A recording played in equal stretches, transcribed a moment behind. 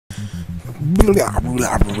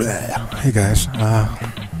Hey guys,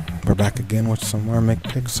 we're back again with some more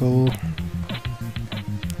McPixel.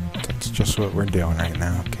 That's just what we're doing right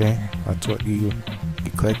now, okay? That's what you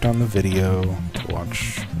clicked on the video to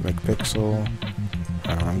watch McPixel.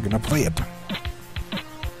 I'm gonna play it.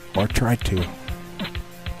 Or try to.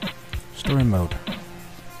 Story mode.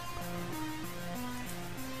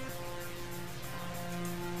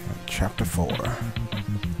 Chapter 4.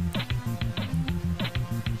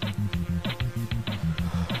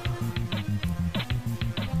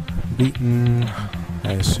 Beaten.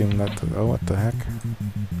 I assume that oh, what the heck?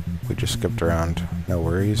 We just skipped around. No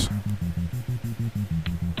worries.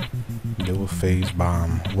 Dual phase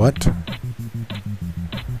bomb. What?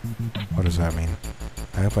 What does that mean?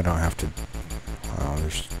 I hope I don't have to... Oh,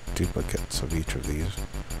 there's duplicates of each of these.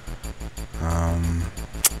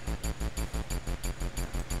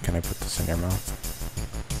 Can I put this in your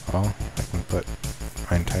mouth? Oh, I can put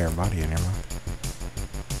my entire body in your mouth.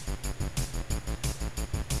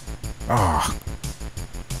 Ah.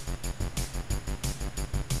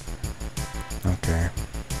 Okay.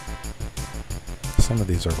 Some of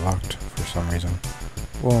these are locked for some reason.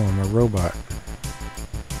 Whoa, I'm a robot.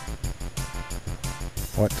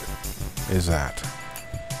 What is that?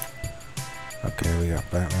 Okay, we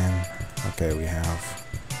got Batman. Okay, we have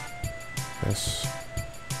this.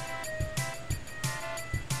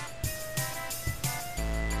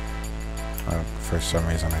 For some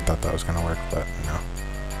reason I thought that was gonna work, but no.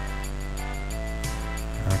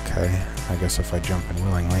 Okay, I guess if I jump in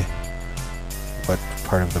willingly. What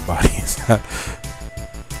part of the body is that?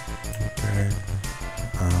 Okay.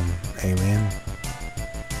 Alien.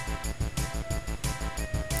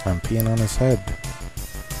 I'm peeing on his head.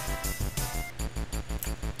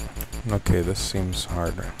 Okay, this seems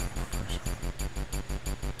harder.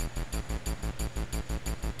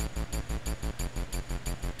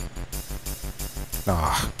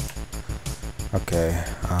 Ah. Okay,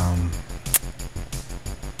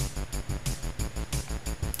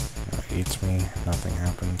 eats me, nothing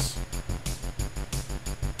happens.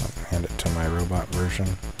 I'll hand it to my robot version.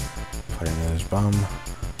 Put it in his bum.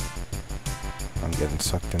 I'm getting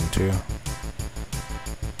sucked in too.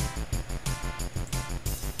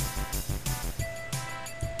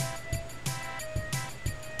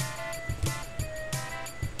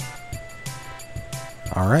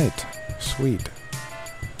 Alright, sweet.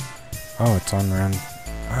 Oh, it's on round...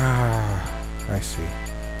 Ah, I see.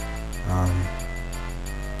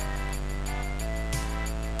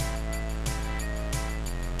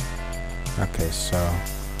 Okay, so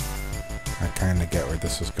I kind of get where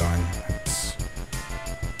this is going.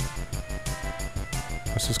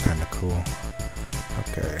 This is kind of cool.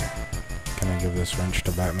 Okay, can I give this wrench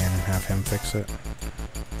to Batman and have him fix it?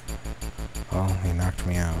 Oh, he knocked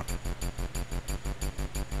me out.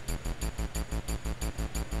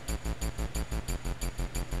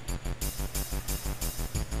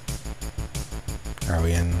 Are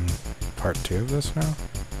we in part 2 of this now?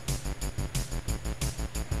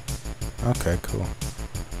 Okay, cool.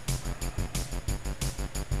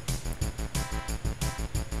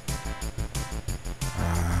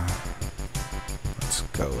 Let's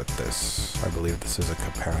go with this. I believe this is a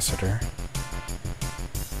capacitor,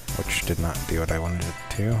 which did not do what I wanted it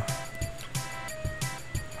to.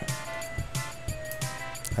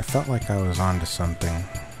 I felt like I was onto something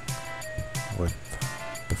with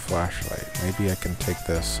the flashlight. Maybe I can take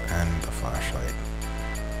this and the flashlight.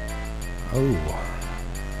 Oh.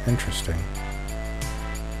 Interesting.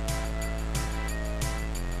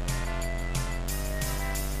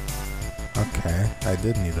 Okay, I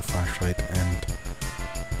did need a flashlight and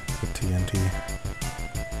the TNT.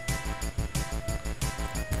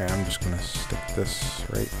 Okay, I'm just gonna stick this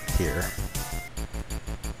right here.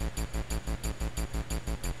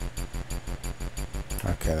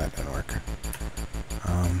 Okay, that didn't work.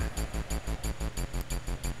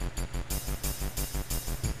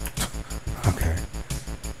 Okay.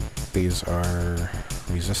 These are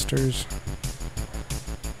resistors.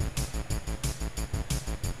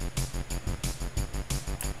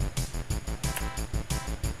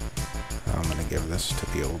 I'm gonna give this to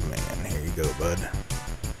the old man. Here you go, bud.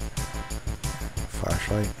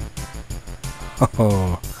 Flashlight.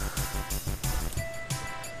 Oh,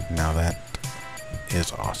 now that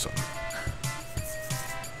is awesome.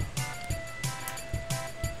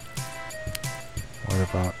 What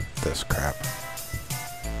about this crap?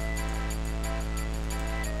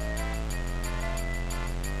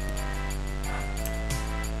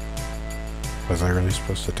 Was I really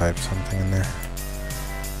supposed to type something in there?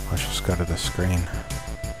 Let's just go to the screen.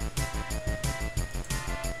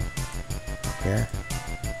 Up here.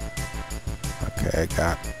 Okay, I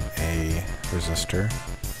got a a resistor,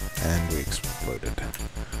 and we exploded.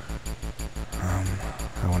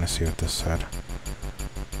 I want to see what this said.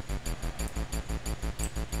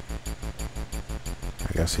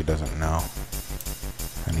 I guess he doesn't know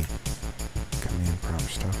any command prompt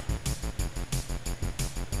stuff.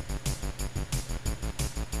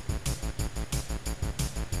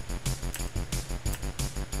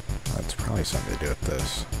 That's probably something to do with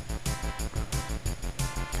this.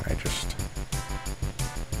 Can I just...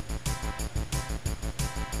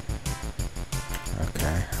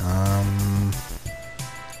 Okay,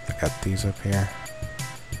 I got these up here.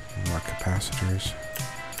 More capacitors.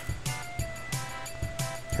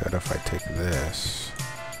 Okay, what if I take this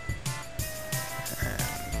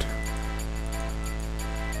and...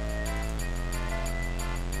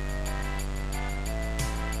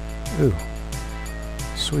 Ooh,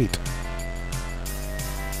 sweet.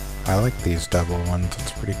 I like these double ones,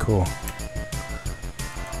 it's pretty cool.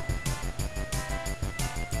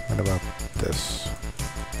 What about this?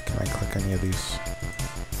 Can I click any of these?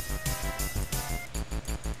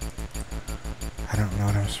 I don't know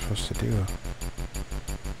what I'm supposed to do.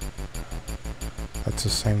 That's the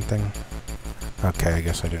same thing. Okay, I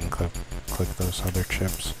guess I didn't click those other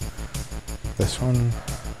chips. This one.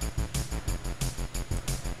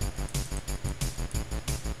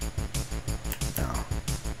 No.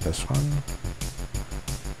 This one.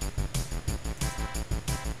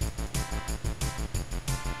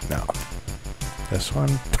 No. This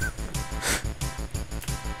one.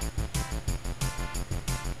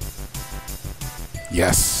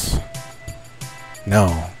 Yes. No.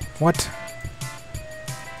 What?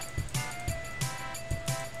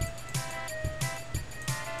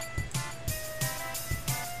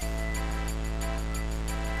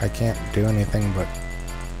 I can't do anything but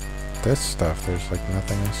this stuff. There's like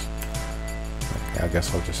nothing else. Okay, I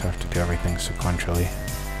guess I'll just have to do everything sequentially.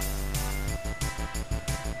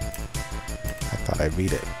 I thought I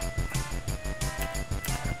beat it.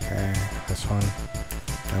 Okay, this one.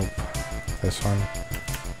 Nope. This one.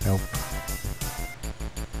 Nope.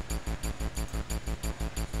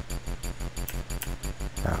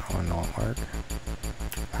 That one won't work.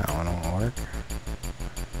 That one won't work.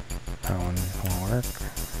 That one won't work.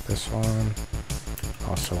 This one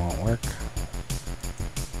also won't work.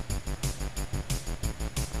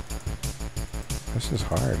 This is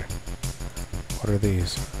hard. What are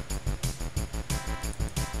these?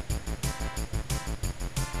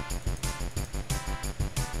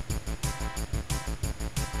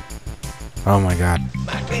 Oh my god.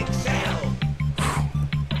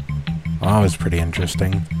 Well, that was pretty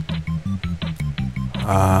interesting.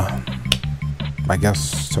 I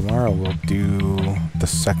guess tomorrow we'll do the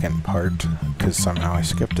second part, because somehow I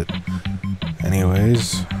skipped it.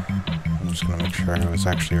 Anyways, I'm just gonna make sure I was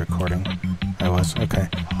actually recording. I was? Okay,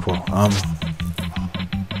 cool.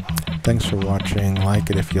 Thanks for watching. Like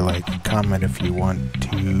it if you like, comment if you want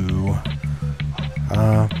to,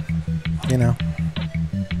 you know,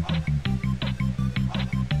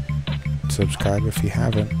 subscribe if you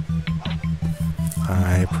haven't.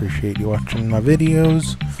 I appreciate you watching my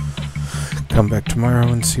videos. Come back tomorrow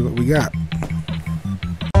and see what we got.